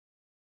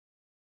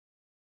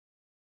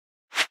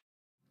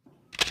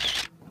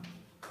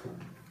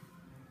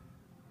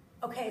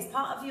Okay, as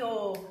part of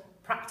your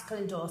practical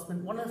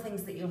endorsement, one of the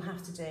things that you'll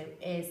have to do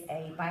is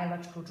a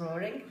biological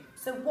drawing.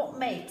 So what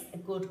makes a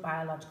good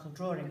biological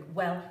drawing?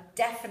 Well,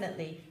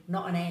 definitely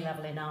not an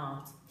A-level in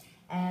art.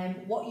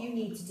 What you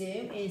need to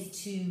do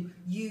is to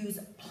use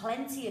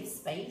plenty of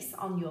space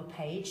on your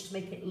page to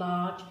make it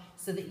large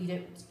so that you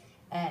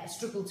don't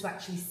struggle to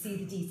actually see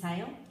the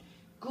detail.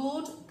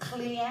 Good,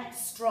 clear,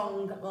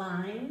 strong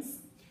lines.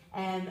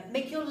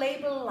 Make your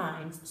label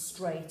lines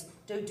straight.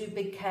 Don't do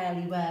big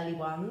curly whirly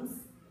ones.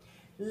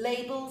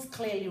 Labels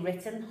clearly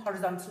written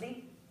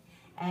horizontally.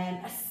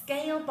 A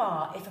scale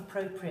bar if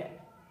appropriate.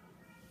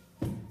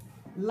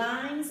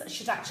 Lines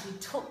should actually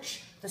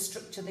touch the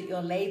structure that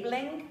you're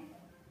labelling.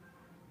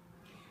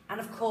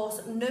 And of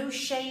course, no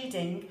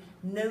shading,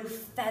 no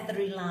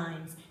feathery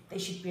lines. They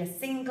should be a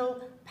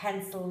single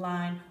pencil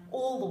line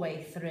all the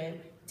way through.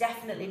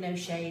 Definitely no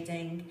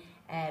shading,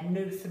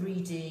 no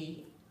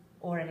 3D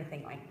or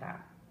anything like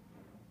that.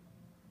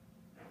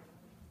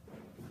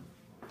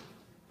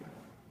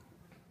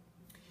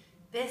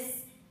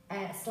 This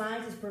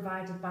slide is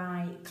provided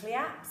by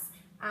CPAC,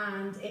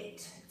 and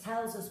it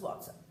tells us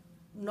what's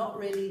not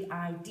really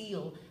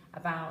ideal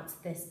about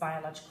this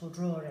biological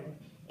drawing.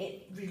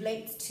 It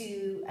relates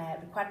to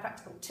required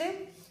practical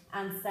 2,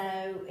 and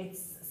so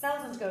it's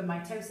cells undergo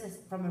mitosis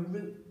from a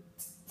root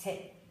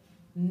tip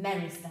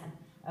meristem.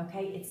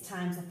 Okay, it's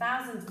times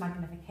 1,000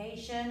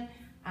 magnification,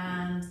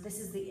 and this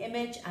is the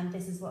image, and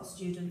this is what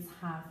students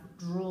have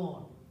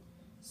drawn.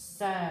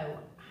 So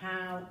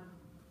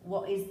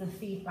what is the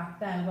feedback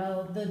there?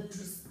 Well, the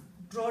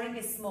drawing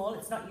is small,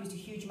 it's not used a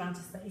huge amount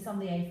of space on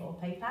the A4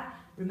 paper.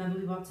 Remember,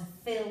 we want to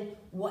fill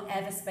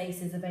whatever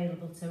space is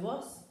available to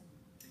us.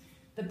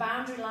 The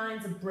boundary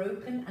lines are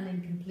broken and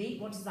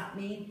incomplete. What does that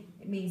mean?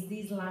 It means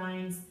these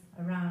lines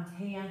around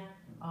here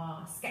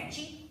are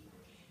sketchy.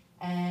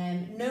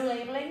 No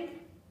labelling.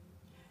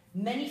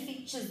 Many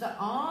features that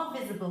are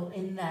visible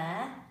in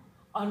there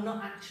are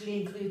not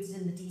actually included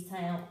in the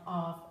detail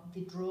of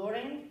the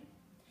drawing.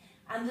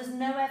 And there's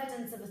no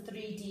evidence of a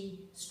 3D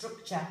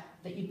structure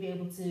that you'd be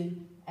able to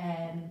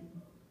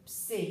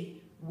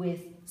see with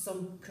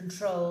some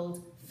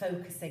controlled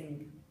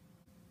focusing.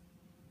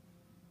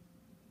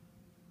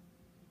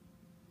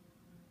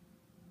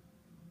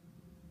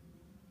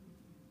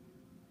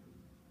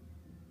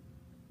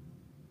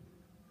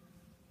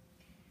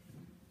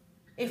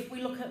 If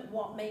we look at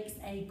what makes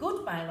a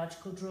good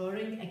biological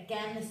drawing,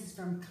 again, this is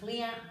from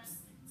CPAC.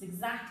 It's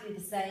exactly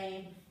the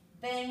same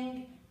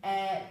thing,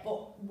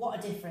 but what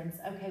a difference.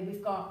 Okay,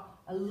 we've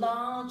got a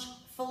large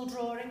full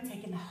drawing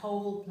taking the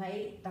whole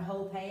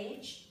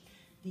page.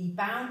 The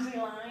boundary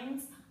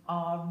lines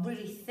are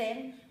really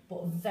thin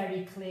but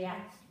very clear,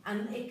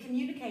 and it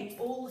communicates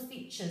all the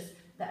features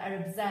that are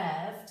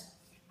observed,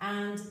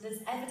 and there's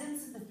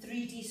evidence of the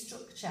 3D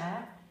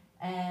structure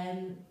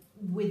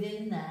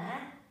within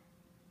there.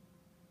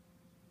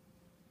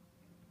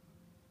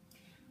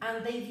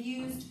 And they've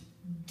used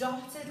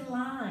dotted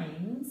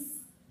lines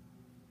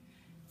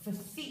for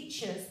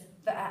features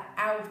that are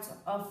out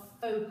of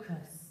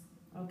focus.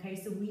 Okay,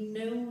 so we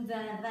know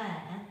they're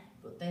there,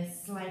 but they're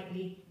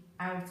slightly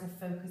out of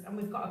focus. And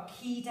we've got a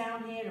key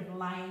down here of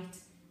light,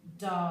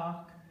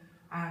 dark,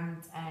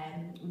 and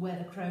where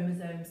the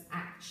chromosomes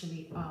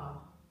actually are.